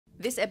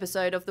This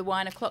episode of the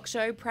Wine O'Clock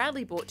Show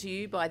proudly brought to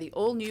you by the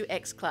all-new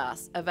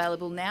X-Class,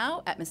 available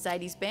now at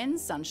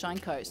Mercedes-Benz Sunshine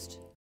Coast.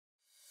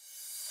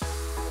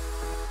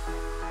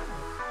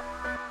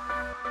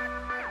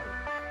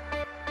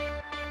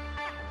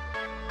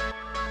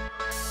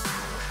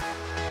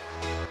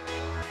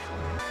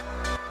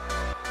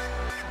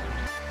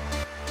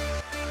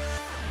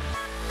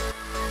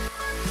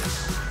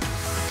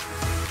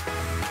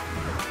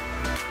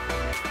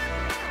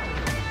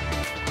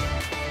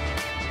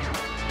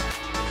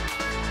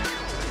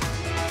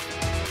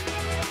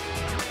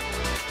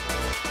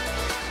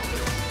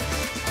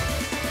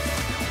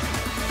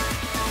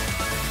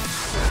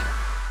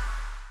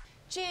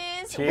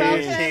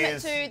 Welcome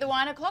to the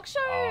Wine O'Clock Show.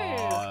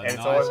 Oh, it's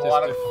always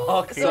 1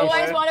 o'clock. It's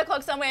always 1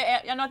 o'clock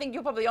somewhere, and I think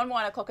you're probably on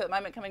 1 o'clock at the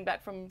moment, coming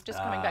back from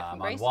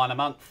Greece. Wine a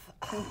month.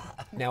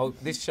 Now,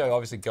 this show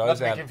obviously goes Not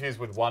to out. be confused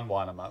with one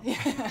wine a month.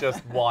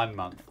 Just wine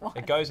month.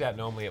 It goes out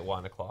normally at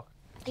 1 o'clock.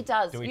 It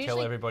does. Do we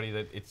tell everybody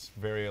that it's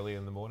very early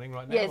in the morning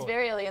right now? Yeah, it's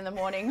very early in the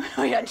morning.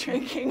 We are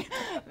drinking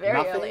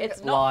very early.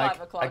 It's not like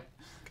 5 o'clock.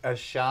 A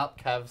sharp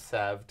cav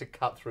sav to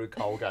cut through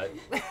Colgate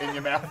in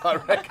your mouth, I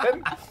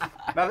reckon.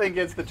 Nothing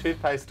gets the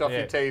toothpaste off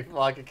your teeth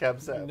like a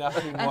cav sav.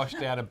 Nothing washed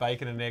down a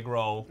bacon and egg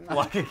roll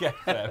like a cav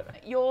sav.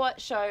 Your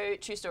show,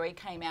 True Story,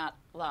 came out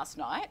last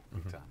night,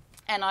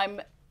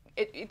 and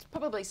it's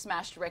probably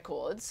smashed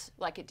records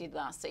like it did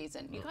last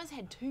season. You guys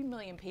had 2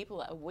 million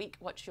people a week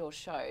watch your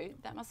show.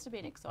 That must have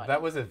been exciting.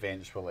 That was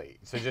eventually.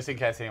 So just in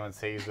case anyone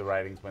sees the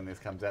ratings when this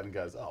comes out and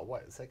goes, oh,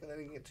 wait a second, they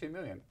didn't get 2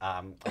 million.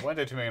 I won't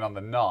do 2 million on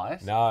the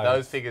night. No.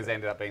 Those figures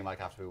ended up being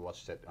like after we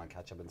watched it on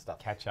catch up and stuff.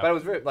 Catch up. But it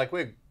was very, like,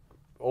 we're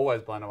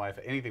always blown away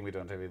for anything we do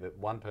on TV that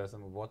one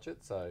person would watch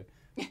it. So,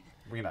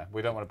 you know,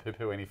 we don't want to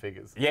poo-poo any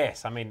figures.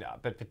 Yes, I mean,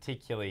 but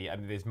particularly, I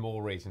mean, there's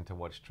more reason to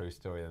watch True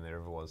Story than there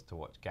ever was to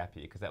watch Gap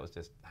Year, because that was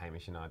just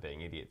Hamish and I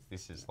being idiots.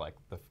 This is like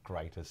the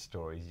greatest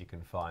stories you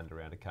can find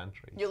around a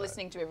country. You're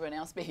listening to everyone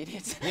else be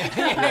idiots.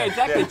 Yeah,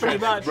 exactly, pretty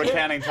much.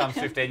 Recounting times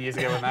 15 years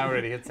ago when they were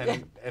idiots,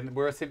 and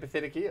we're a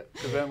sympathetic ear,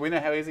 because we know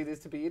how easy it is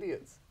to be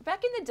idiots.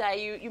 Back in the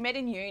day, you met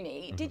in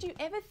uni. Did you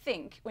ever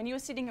think, when you were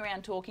sitting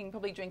around talking,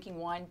 probably drinking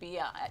wine,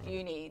 beer at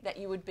uni, that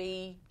you would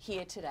be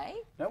here today?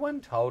 No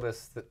one told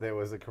us that there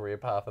was a career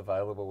path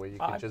available where you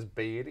could just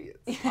be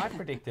idiots. I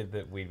predicted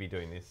that we'd be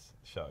doing this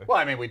show. Well,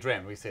 I mean, we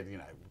dreamed. We said, you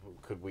know,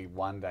 could we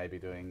one day be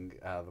doing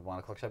the 1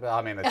 o'clock show? But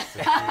I mean, it's,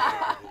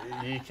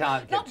 you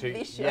can't get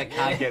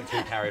can't get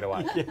too carried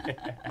away.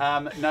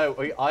 No,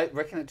 I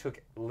reckon it took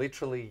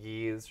literally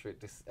years for it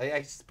to.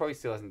 It probably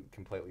still hasn't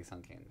completely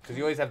sunk in, because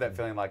you always have that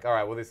feeling like, all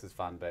right, well, this is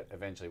fun, but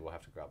eventually we'll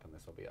have to grow up and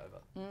this will be over.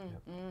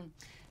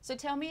 So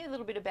tell me a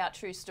little bit about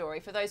True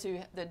Story for those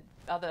the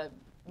other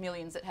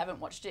millions that haven't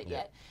watched it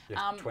yet.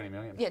 20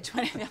 million. Yeah,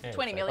 20 million.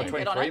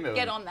 23 million.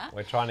 Get on that.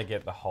 We're trying to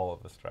get the whole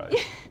of Australia.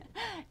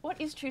 What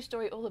is True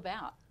Story all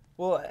about?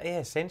 Well, yeah,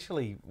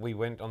 essentially, we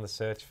went on the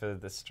search for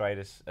the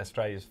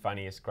Australia's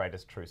funniest,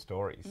 greatest true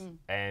stories.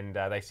 And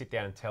they sit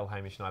down and tell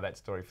Hamish and I that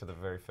story for the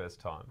very first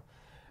time.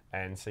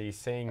 And so you're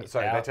seeing...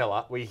 Sorry, they tell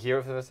us. We hear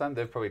it for the first time.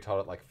 They've probably told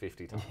it like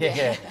 50 times.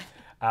 Yeah.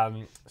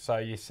 So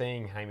you're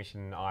seeing Hamish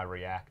and I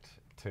react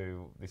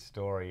to this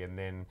story, and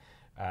then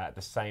at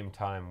the same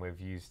time, we've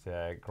used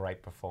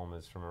great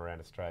performers from around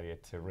Australia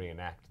to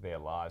reenact their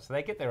lives. So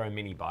they get their own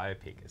mini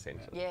biopic,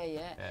 essentially.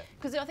 Yeah.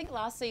 Because I think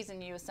last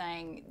season you were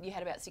saying you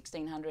had about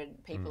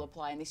 1,600 people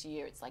apply, and this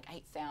year it's like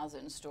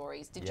 8,000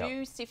 stories. Did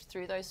you sift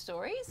through those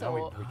stories?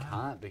 No, we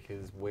can't,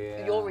 because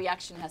your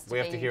reaction has to be we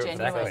have to hear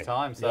genuine. it for the first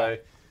time. So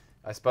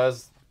I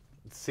suppose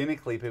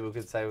cynically people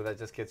could say, well, that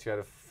just gets you out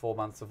of 4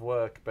 months of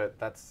work, but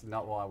that's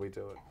not why we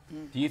do it.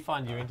 Do you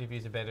find your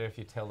interviews are better if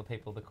you tell the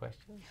people the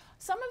questions?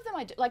 Some of them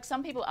I do. Like,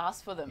 some people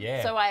ask for them.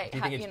 Yeah. So do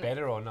you think it's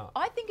better or not?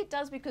 I think it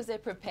does, because they're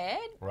prepared.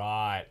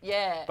 Right.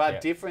 Yeah.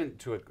 But different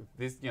to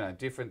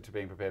different to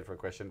being prepared for a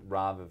question,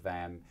 rather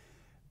than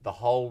the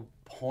whole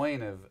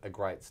point of a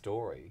great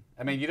story.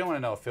 I mean, you don't want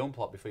to know a film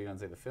plot before you go and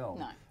see the film.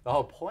 No. The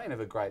whole point of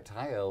a great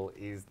tale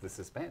is the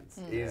suspense.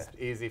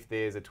 Is if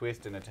there's a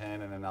twist and a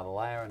turn and another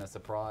layer and a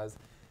surprise.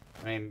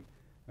 I mean,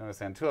 I don't want to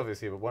sound too obvious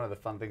here, but one of the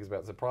fun things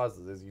about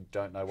surprises is you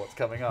don't know what's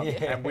coming up.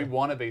 And we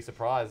want to be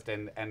surprised,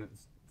 and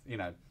it's, you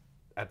know,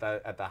 at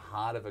the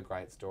heart of a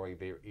great story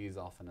there is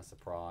often a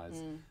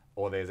surprise,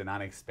 or there's an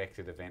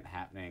unexpected event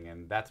happening,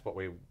 and that's what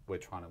we're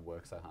trying to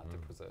work so hard to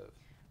preserve.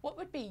 What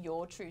would be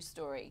your true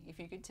story? If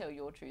you could tell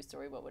your true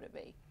story, what would it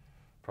be?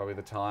 Probably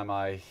the time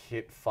I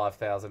hit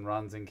 5,000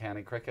 runs in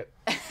county cricket.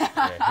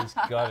 Yeah, he's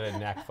got a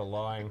knack for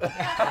lying.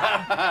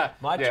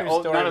 My true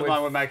story. None of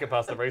mine would make it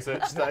past the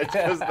research stage,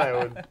 because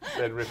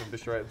they'd rip them to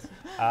shreds.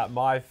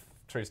 My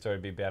true story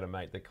would be about a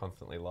mate that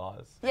constantly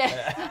lies.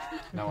 Yeah.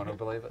 No one would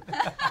believe it.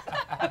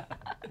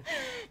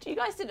 Do you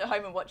guys sit at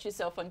home and watch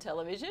yourself on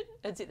television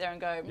and sit there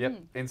and go,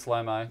 Yep, in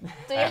slow-mo.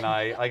 Do you? And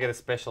I get a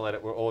special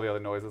edit where all the other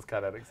noises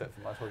cut out except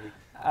for my talking.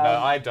 No,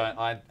 I don't.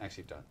 I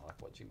actually don't like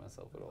watching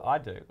myself at all. I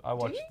do. I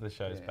watch the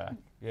shows back.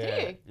 Yeah.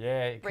 Do you?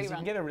 Yeah, because you Rerun.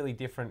 can get a really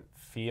different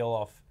feel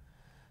off.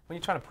 When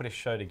you're trying to put a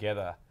show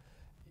together,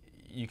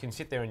 you can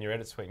sit there in your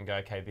edit suite and go,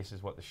 okay, this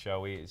is what the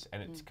show is,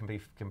 and it can be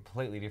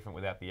completely different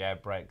without the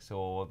ad breaks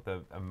or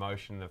the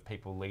emotion of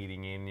people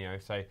leading in. You know,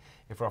 so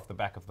if we're off the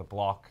back of the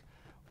block,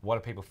 what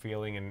are people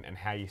feeling, and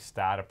how you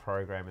start a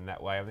program in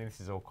that way. I mean,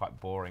 this is all quite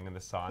boring in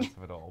the science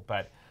of it all,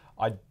 but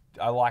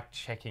I like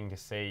checking to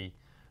see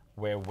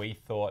where we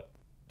thought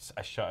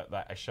a show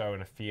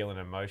and a feel and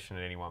emotion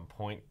at any one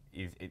point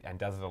and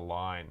does it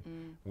align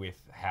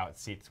with how it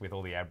sits with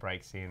all the ad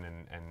breaks in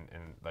and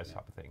those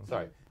type of things.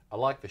 Sorry, I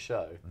like the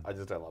show. I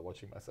just don't like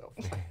watching myself.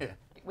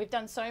 We've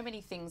done so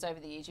many things over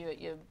the years.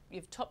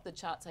 You've topped the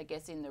charts, I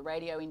guess, in the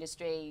radio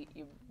industry.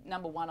 You're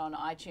 #1 on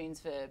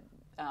iTunes for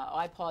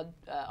iPod,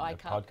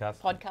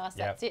 podcast.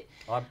 That's it.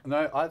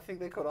 I think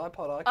they're called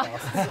iPod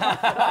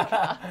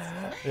iCasts.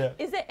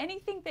 Is there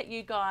anything that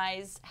you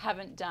guys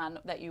haven't done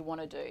that you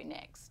want to do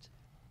next?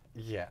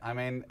 Yeah, I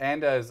mean,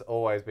 Ando's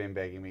always been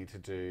begging me to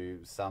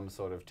do some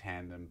sort of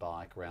tandem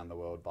bike around the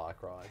world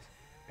bike ride.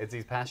 It's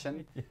his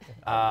passion.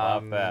 I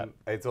love that.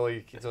 It's all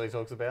he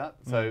talks about.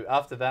 So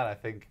after that, I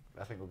think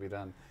we'll be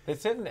done.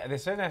 There's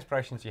certain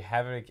aspirations you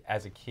have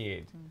as a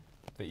kid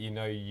that you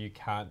know you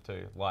can't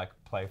do, like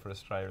play for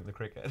Australia in the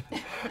cricket.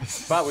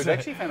 But we've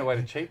actually found a way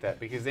to cheat that,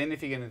 because then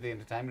if you get into the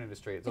entertainment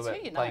industry, it's all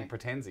about playing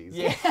pretensies.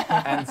 Yeah.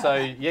 And so,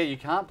 you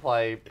can't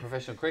play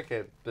professional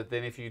cricket, but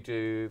then if you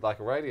do like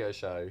a radio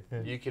show,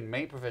 you can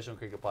meet professional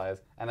cricket players,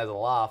 and as a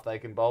laugh, they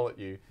can bowl at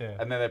you,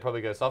 and then they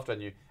probably go soft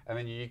on you, and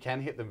then you can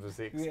hit them for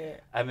 6. Yeah.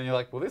 And then you're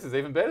like, well, this is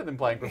even better than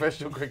playing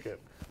professional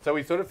cricket. So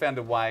we sort of found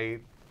a way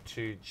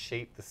to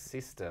cheat the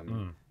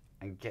system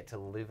and get to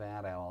live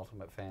out our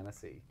ultimate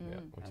fantasy.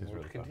 Which and is we'll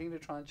really continue to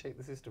try and cheat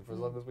the system for as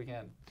long as we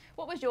can.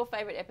 What was your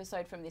favourite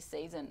episode from this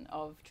season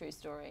of True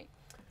Story?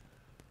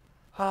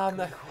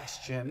 Good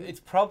question. It's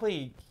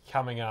probably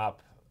coming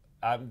up.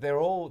 They're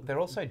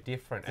all so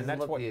different, and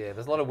that's what. Yeah,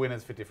 there's a lot of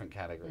winners for different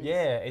categories.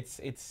 Yeah,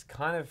 it's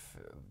kind of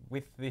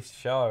with this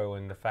show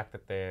and the fact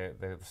that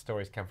the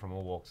stories come from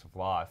all walks of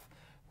life.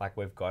 Like,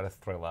 we've got a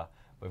thriller,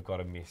 we've got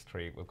a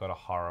mystery, we've got a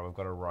horror, we've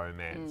got a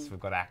romance,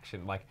 we've got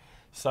action. Like,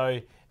 so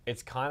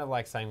it's kind of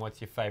like saying,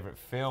 what's your favourite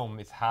film?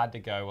 It's hard to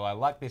go, well, I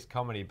like this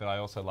comedy, but I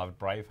also loved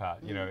Braveheart,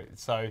 you know.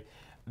 So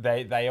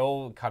they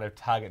all kind of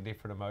target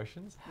different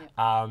emotions.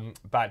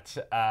 But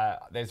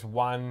there's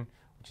one,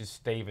 which is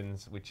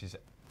Stevens, which is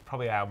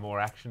probably our more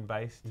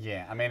action-based.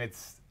 Yeah, I mean,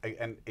 it's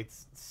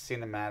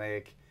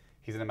cinematic.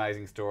 He's an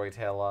amazing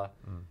storyteller.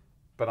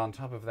 But on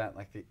top of that,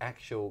 like, the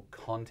actual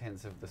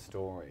contents of the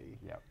story.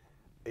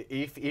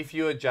 If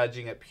you're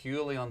judging it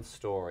purely on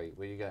story,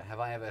 where you go, have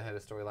I ever heard a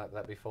story like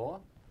that before?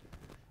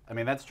 I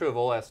mean, that's true of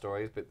all our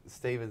stories, but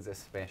Stevens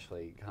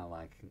especially kind of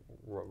like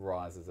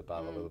rises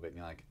above a little bit, and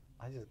you're like,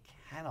 I just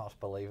cannot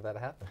believe that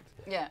happened.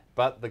 Yeah.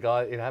 But the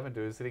guy it happened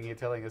to is sitting here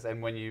telling us,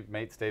 and when you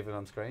meet Stephen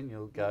on screen,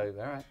 you'll go,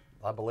 all right,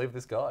 I believe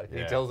this guy.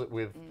 He tells it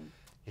with,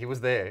 he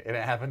was there, and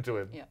it happened to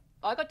him. Yeah.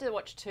 I got to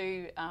watch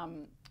 2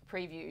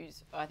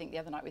 previews, I think, the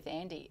other night with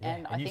Andy.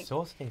 And I think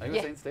saw Stevens. Have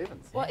you seen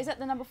Stevens? Well, is that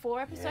the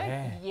 #4 episode?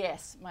 Yeah.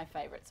 Yes, my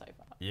favourite so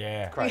far.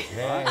 Yeah. Crazy,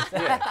 right?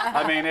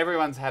 I mean,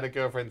 everyone's had a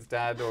girlfriend's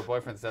dad or a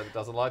boyfriend's dad that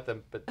doesn't like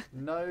them, but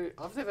no,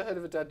 I've never heard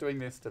of a dad doing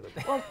this to them.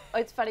 Well,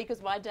 it's funny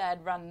because my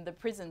dad ran the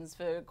prisons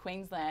for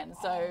Queensland,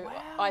 so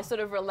I sort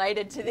of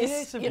related to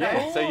this, you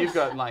know. So you've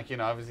got, like, you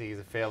know, obviously he's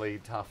a fairly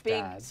tough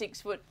big dad.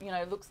 6 foot, you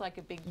know, looks like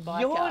a big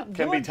biker.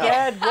 Your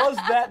dad was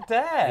that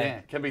dad.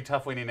 Yeah, can be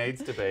tough when he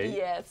needs to be.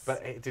 Yes.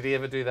 But did he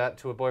ever do that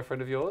to a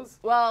boyfriend of yours?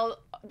 Well,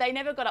 they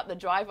never got up the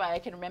driveway. I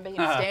can remember him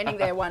standing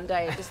there one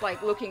day, just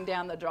like looking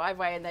down the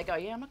driveway, and they go,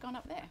 "Yeah, I'm not going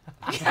up there."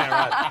 Yeah,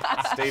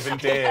 right. Stephen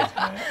dared.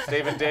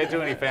 Stephen dared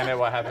to, and he found out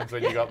what happens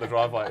when you go up the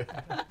driveway.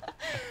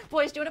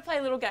 Boys, do you want to play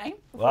a little game?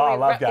 Well, I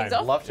love games.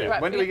 I'd love to.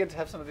 Right, when do we get to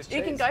have some of this cheese?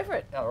 You can go for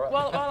it. Oh, right.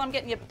 While I'm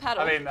getting your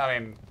paddle. I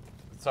mean,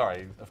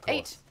 sorry, of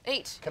course.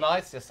 Eat. Can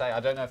I just say,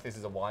 I don't know if this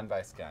is a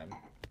wine-based game,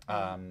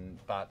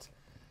 but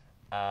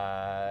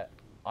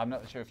I'm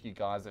not sure if you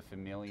guys are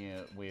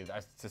familiar with,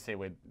 to see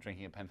we're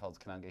drinking at Penfolds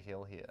Canunga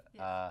Hill here.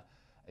 Yes. Are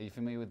you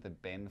familiar with the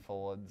Ben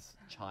Ford's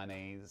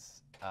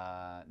Chinese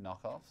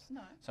knockoffs?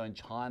 No. So in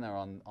China,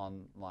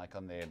 on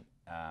their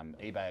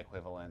eBay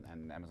equivalent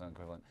and Amazon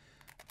equivalent,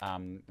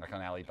 like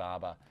on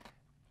Alibaba,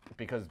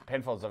 because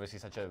Penfolds is obviously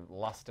such a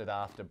lusted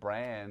after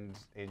brand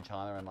in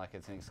China, and like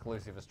it's an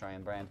exclusive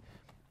Australian brand,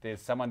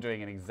 there's someone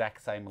doing an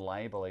exact same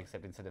label,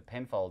 except instead of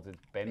Penfolds,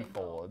 it's Ben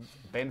Ford's.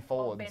 Ben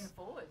Ford's. Ben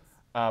Ford's.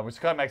 Which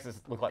kind of makes it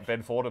look like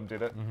Ben Fordham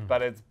did it,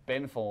 but it's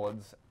Ben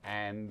Ford's,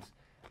 and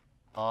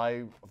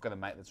I've got a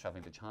mate that's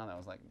travelling to China. I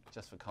was like,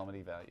 just for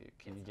comedy value,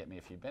 can you get me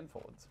a few Ben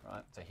Fords,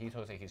 right? So he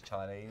talks to his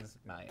Chinese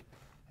mate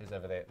who's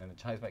over there, and the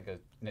Chinese mate goes,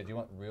 "No, do you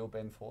want real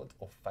Ben Fords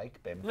or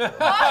fake Ben Fords?"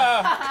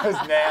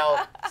 Because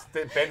now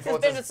Ben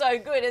Fords is so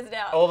good, isn't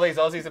it? All these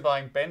Aussies are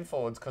buying Ben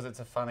Fords because it's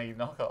a funny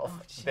knockoff.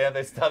 Now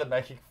they started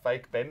making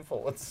fake Ben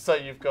Fords, so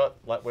you've got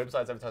like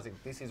websites advertising,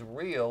 this is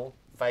real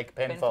fake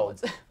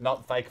Penfolds,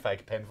 not fake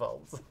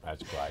Penfolds.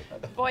 That's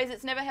great. Boys,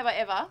 it's never have I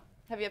ever.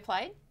 Have you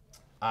played?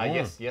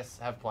 Yes,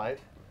 have played.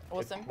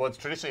 Awesome. It's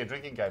traditionally a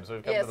drinking game, so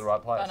we've come to the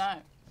right place. I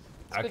know.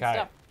 It's Okay. good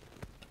stuff.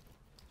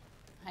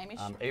 Hamish?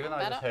 Even though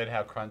I just heard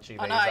how crunchy these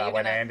know, are you're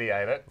when gonna- Andy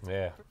ate it.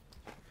 Yeah.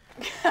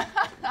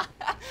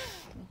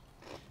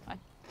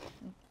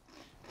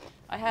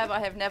 I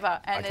have never,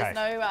 and Okay. there's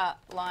no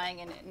lying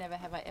in it, never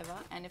have I ever.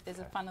 And if there's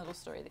a fun little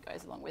story that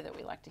goes along with it,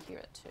 we like to hear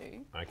it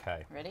too.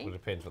 Okay. Ready? Well, it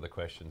depends what the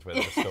questions,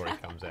 whether the story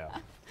comes out.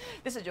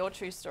 This is your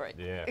true story.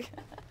 Yeah.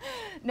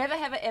 Never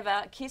have I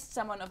ever kissed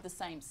someone of the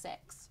same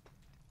sex.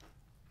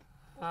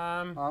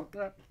 Yeah.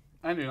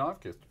 Andy and I've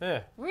kissed.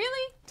 Yeah.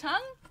 Really?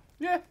 Tongue?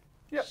 Yeah.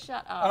 Yep.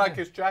 Shut And I up.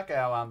 kissed Jack,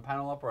 our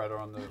panel operator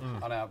on the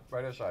on our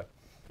radio show.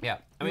 Yeah.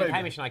 I mean, Maybe.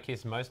 Hamish and I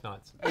kiss most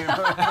nights.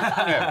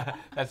 Yeah.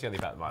 That's the only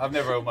part of mine. I've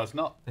never almost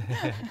not.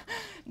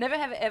 Never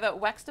have I ever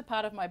waxed a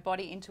part of my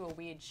body into a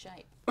weird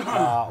shape.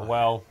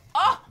 Well,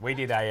 we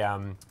did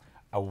a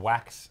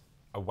wax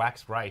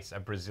race, a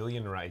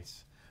Brazilian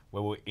race,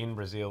 where we were in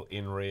Brazil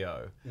in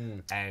Rio,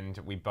 and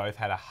we both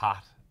had a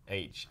hut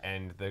each,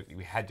 and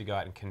we had to go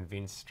out and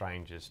convince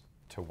strangers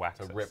to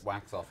wax us. Rip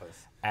wax off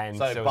us. And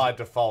so so by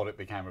default, it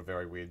became a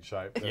very weird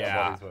shape. that our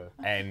Yeah, bodies were.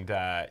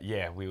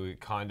 and we were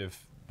kind of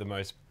the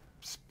most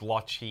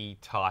splotchy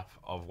type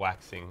of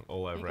waxing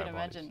all over You our can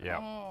bodies. imagine. Yeah.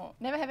 Oh.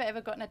 Never have I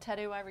ever gotten a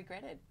tattoo I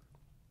regretted.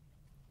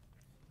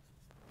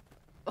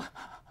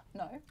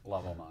 No.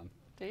 Love all mine.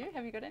 Do you?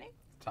 Have you got any?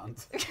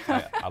 Tons.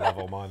 Yeah, I love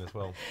all mine as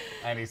well.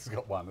 Andy's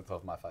got one that's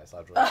off my face.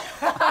 I drew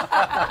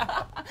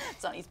it.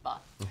 It's on his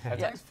butt. It's Yeah.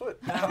 Jack's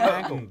foot.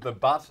 The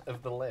butt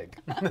of the leg.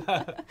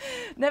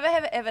 Never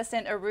have I ever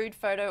sent a rude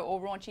photo or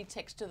raunchy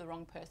text to the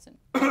wrong person.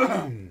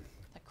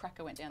 That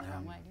cracker went down the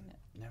wrong way, didn't it?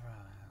 Never.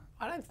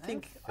 I don't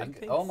think.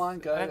 Oh, mine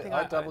go. I don't think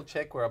I double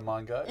check where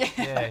mine go.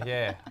 Yeah,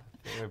 yeah.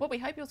 Well, we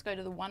hope yours go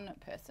to the one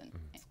person,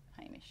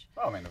 Hamish.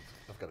 Well, I mean,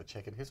 I've got to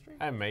check in history.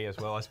 And me as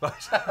well, I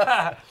suppose.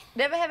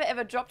 Never have I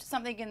ever dropped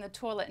something in the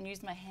toilet and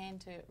used my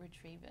hand to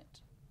retrieve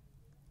it.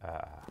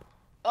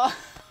 Oh,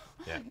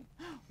 Yeah.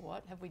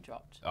 what have we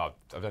dropped? Oh,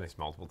 I've done this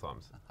multiple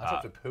times. I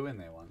dropped a poo in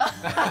there once.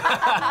 Got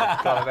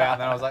it out,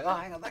 and then I was like, oh,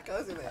 hang on, that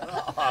goes in there.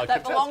 Oh,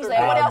 That belongs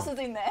there. What else is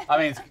in there? I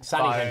mean,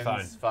 Sunnies and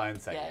phones,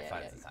 phones, Yeah,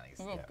 phones yeah. and sunnies.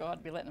 Oh, God,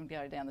 we let them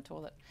go down the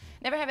toilet.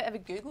 Never have I ever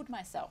Googled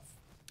myself.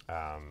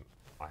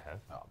 I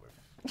have. Oh,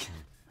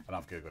 and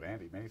I've Googled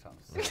Andy many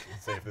times to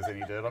see if there's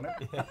any dirt on it.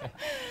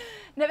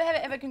 Never have I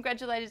ever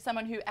congratulated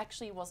someone who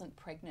actually wasn't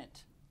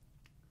pregnant.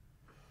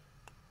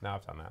 No,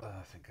 I've done that.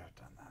 I think I've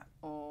done that.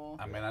 Or,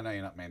 I mean, I know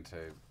you're not meant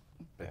to,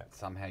 but Yeah.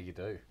 somehow you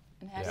do.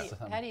 and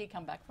how do you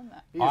come back from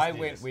that? I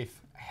went with,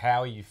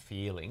 how are you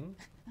feeling?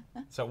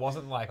 So it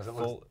wasn't like Was it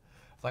full.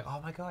 It's like, oh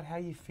my God, how are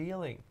you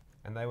feeling?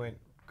 And they went,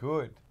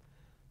 good.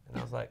 And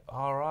I was like,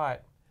 all right.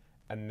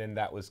 And then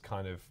that was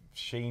kind of,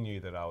 she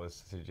knew that I was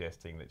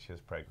suggesting that she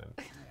was pregnant.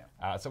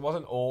 So it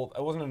wasn't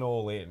an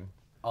all in.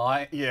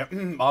 I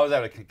was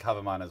able to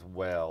cover mine as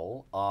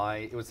well.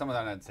 It was someone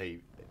I don't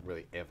see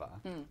really ever,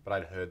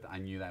 but I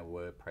knew they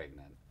were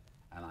pregnant,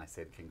 and I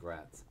said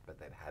congrats, but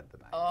they'd had the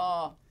baby.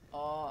 Oh.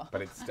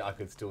 But I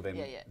could still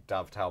then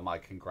dovetail my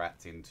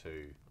congrats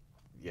into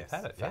yes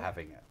Had it, for yeah.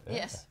 having it.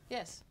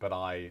 Yes. But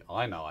I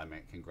know I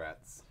meant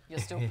congrats You're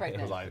still pregnant.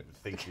 because I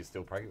think you're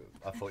still pregnant.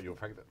 I thought you were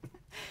pregnant.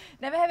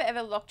 Never have I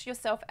ever locked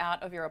yourself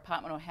out of your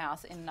apartment or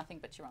house in nothing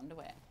but your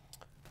underwear.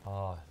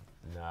 Oh,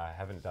 no, I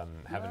haven't done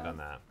that. I don't think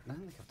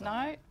I've done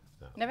No?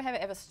 No. Never have I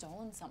ever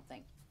stolen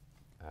something.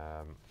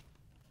 that.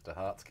 Do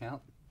hearts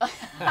count?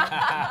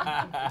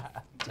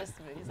 Just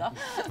the visa.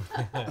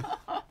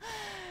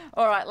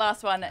 All right,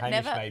 last one. Hamish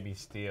Never. made me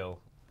steal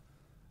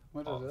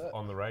What did I do that?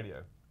 on the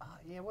radio.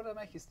 Yeah, what did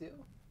I make you steal?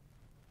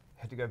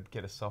 Had to go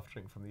get a soft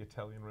drink from the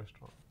Italian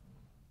restaurant.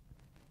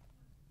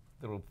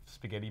 Little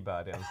spaghetti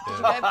bar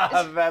downstairs.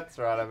 That's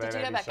right. I mean, Did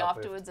you go back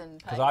afterwards and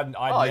pay? Because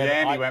I'd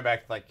Andy went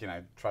back tried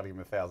to give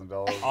him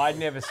 $1,000. I'd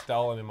never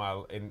stolen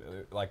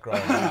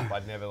growing up.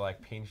 I'd never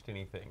pinched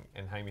anything.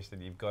 And Hamish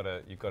said, "You've got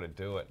to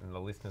do it." And the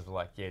listeners were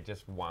like, "Yeah,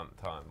 just one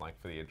time,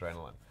 for the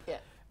adrenaline." Yeah.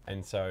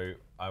 And so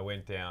I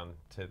went down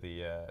to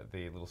the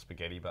little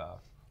spaghetti bar.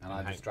 And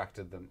I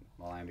distracted them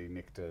while Andy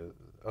nicked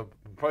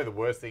probably the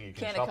worst thing you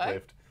can Can of Coke?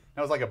 shoplift. And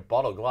it was like a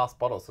glass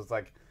bottle. So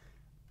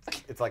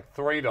it's like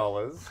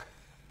 $3.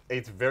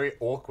 It's very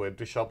awkward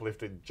to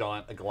shoplift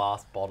a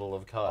glass bottle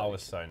of Coke. I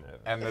was so nervous.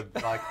 And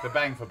the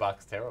bang for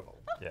buck's terrible.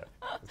 Yeah.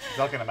 It's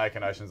not going to make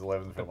an Ocean's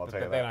 11 film, I'll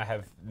tell you But then I that.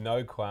 have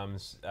no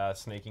qualms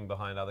sneaking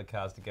behind other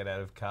cars to get out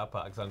of car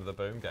parks under the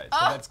boom gate. So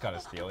that's kind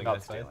of stealing, I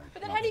Not suppose. stealing.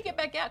 But then how do you get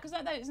back out? Because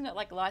isn't it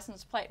like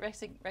license plate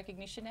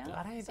recognition now?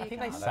 I So you think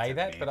can't- they that's say a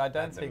that, myth. but I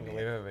don't That's a think myth.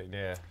 we've ever been.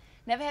 Yeah.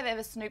 Never have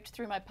ever snooped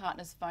through my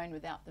partner's phone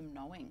without them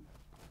knowing.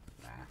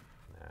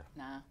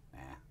 Nah.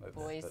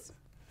 Boys.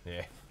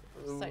 Yeah.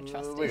 So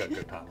trusting. We got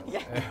good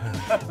partners.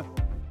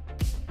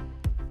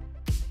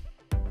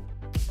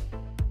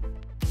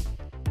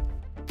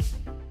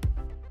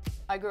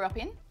 I grew up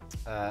in.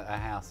 A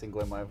house in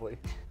Glen Waverley.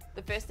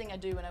 The first thing I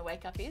do when I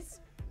wake up is,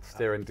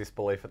 Stare in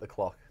disbelief at the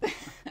clock.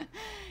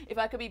 if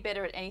I could be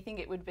better at anything,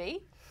 it would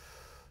be.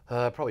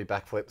 Probably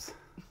backflips.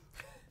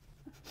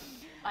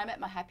 I'm at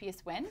my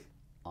happiest when.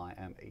 I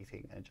am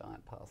eating a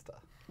giant pasta.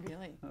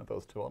 Really? If I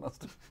was too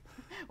honest.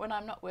 When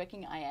I'm not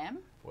working, I am.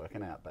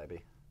 Working out,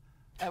 baby.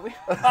 I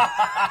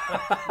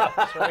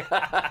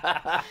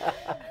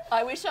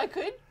wish I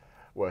could.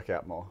 Work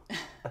out more.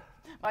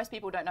 Most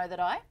people don't know that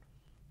I.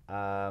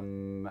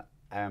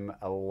 Am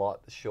a lot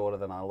shorter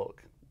than I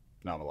look.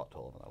 No, I'm a lot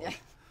taller than I look.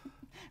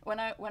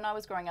 When I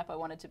was growing up, I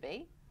wanted to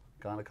be.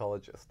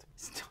 Gynecologist.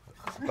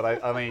 But I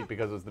only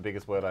because it was the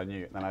biggest word I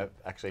knew. And then I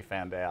actually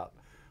found out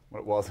what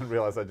it was and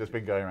realised I'd just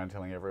been going around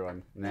telling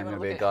everyone, now I'm going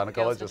to be a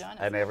gynecologist.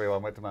 And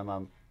everyone went to my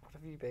mum, what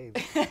have you been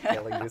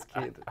telling this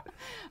kid?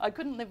 I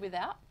couldn't live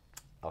without.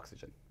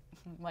 Oxygen.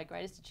 My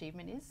greatest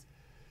achievement is?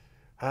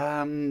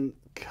 Andy.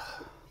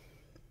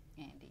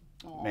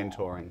 Aww.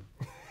 Mentoring.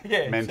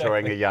 Yeah,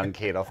 Mentoring a young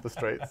kid off the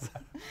streets.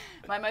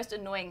 My most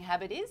annoying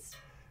habit is?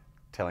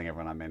 Telling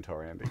everyone I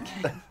mentor Andy.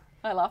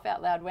 I laugh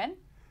out loud when?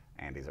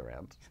 Andy's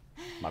around.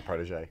 My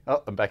protege.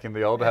 Oh, I'm back in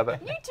the old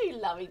habit. You two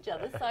love each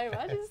other so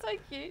much. It's so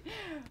cute.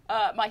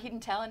 My hidden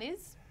talent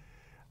is?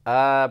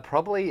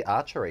 Probably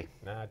archery.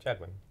 Nah,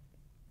 juggling.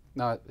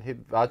 No,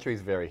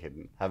 archery's very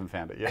hidden. Haven't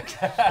found it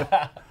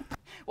yet.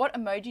 What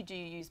emoji do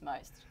you use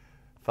most?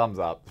 Thumbs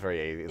up. It's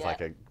very easy. It's Yeah.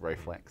 like a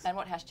reflex. And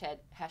what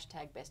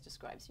hashtag best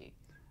describes you?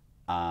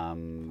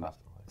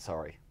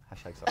 Sorry.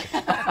 Hashtag sorry.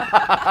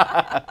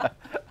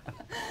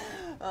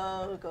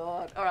 Oh,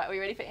 God. All right, are we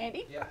ready for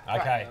Andy? Yeah.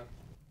 Okay.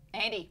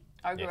 Andy,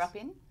 I grew Yes. up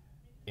in?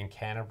 In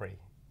Canterbury,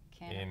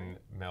 Canterbury. in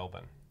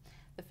Melbourne.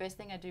 The first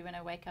thing I do when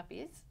I wake up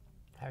is?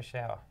 Have a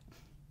shower.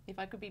 If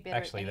I could be better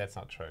Actually, at that's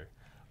not true.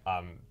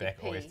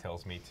 Beck always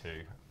tells me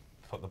to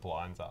put the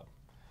blinds up,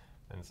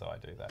 and so I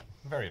do that.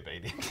 Very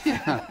obedient.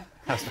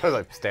 I suppose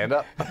I stand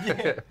up.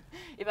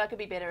 If I could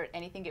be better at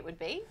anything, it would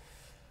be?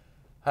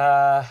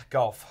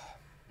 Golf.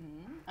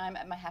 I'm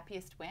at my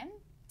happiest when?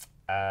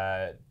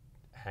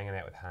 Hanging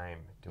out with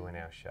Haim, doing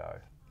our show,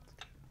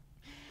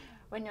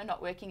 When you're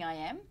not working, I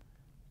am?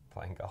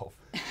 playing golf.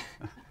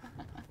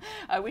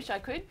 I wish I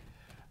could.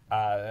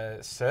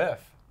 Surf.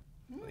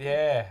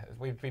 Yeah,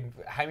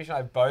 Hamish and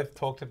I both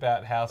talked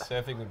about how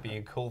surfing would be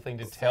a cool thing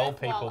to tell Surf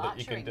people while that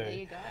you can archery. do. There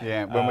you go.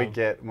 Yeah, when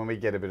we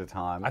get a bit of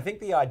time. I think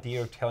the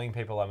idea of telling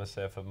people I'm a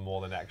surfer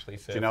more than actually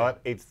surfing. Do you know what?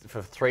 It's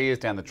for 3 years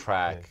down the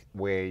track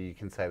where you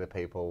can say to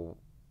people,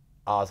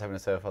 I was having a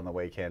surf on the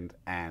weekend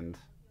and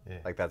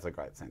like that's a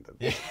great sentence.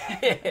 Yeah.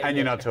 And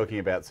you're not talking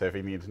about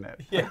surfing the internet.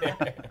 Yeah.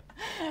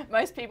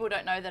 Most people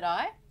don't know that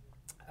I?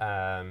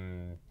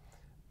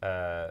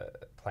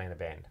 Play in a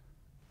band.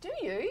 Do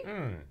you?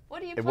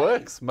 What do you play? It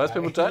works. Most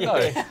people don't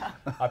know.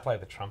 I play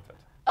the trumpet.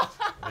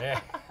 Yeah.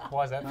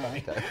 Why is that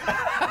funny?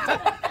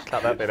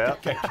 Cut that bit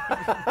out.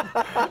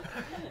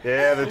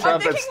 Yeah, the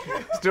trumpet's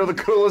still the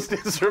coolest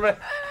instrument.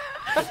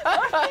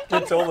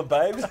 Gets all the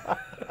babes.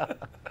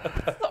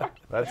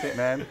 That's it,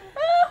 man.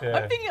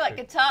 I'm thinking like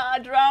guitar,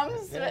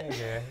 drums. Yeah.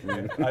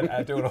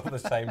 I do it all at the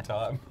same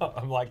time.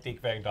 I'm like Dick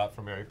Van Dyke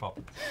from Mary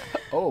Poppins.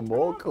 Oh,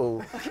 more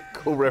cool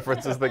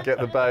references that get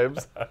the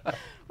babes.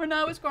 When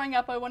I was growing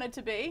up, I wanted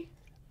to be?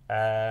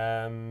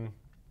 What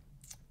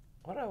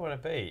do I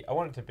want to be? I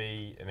wanted to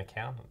be an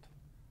accountant.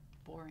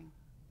 Boring.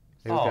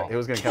 He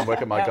was going to come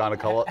work at my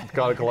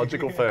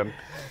gynecological firm.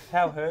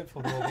 How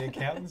hurtful to all the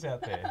accountants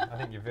out there. I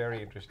think you're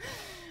very interesting.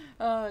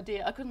 Oh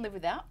dear, I couldn't live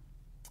without?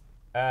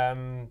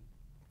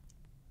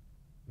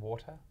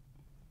 Water.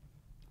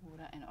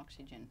 Water and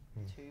oxygen,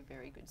 two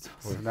very good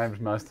sources. We've named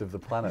most of the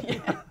planet.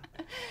 Yeah.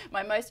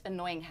 My most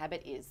annoying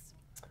habit is?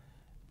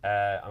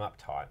 I'm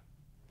uptight.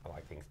 I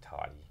like things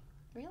tidy.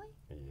 Really?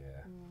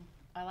 Yeah.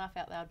 I laugh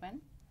out loud when?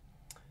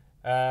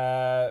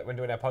 When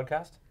doing our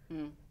podcast?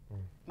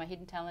 My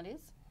hidden talent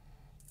is?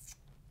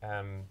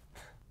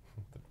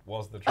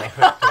 Was the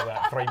trumpet for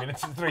about 3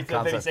 minutes and 30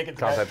 seconds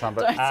Can't say ago.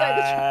 trumpet. Don't say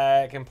the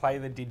trumpet. Can play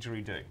the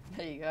didgeridoo.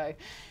 There you go.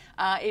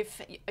 If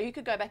you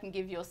could go back and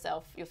give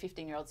yourself, your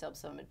 15-year-old self,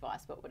 some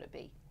advice, what would it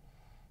be?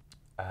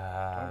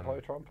 Don't play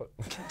trumpet.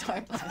 Don't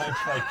play. Don't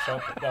play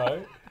trumpet,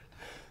 no.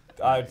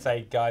 I would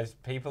say, guys,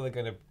 people are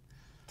going to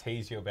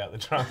tease you about the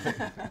trumpet.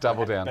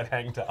 Double down. But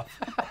hang tough.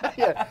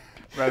 Yeah.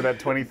 Around about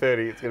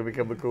 2030, it's going to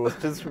become the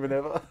coolest instrument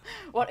ever.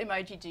 What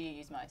emoji do you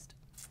use most?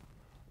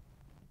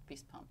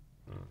 Fist pump.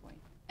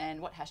 And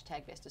what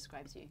hashtag best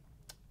describes you?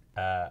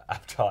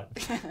 Uptight.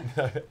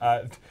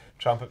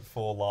 Trumpet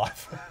for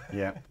life.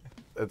 Yeah.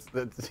 It's,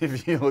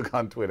 if you look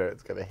on Twitter,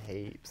 it's got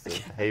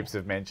heaps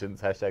of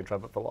mentions. Hashtag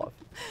trumpet for life.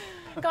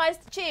 Guys,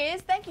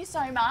 cheers. Thank you so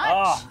much.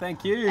 Oh,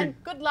 thank you. And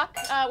good luck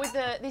with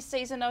this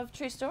season of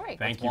True Story.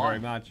 Thank you very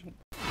much.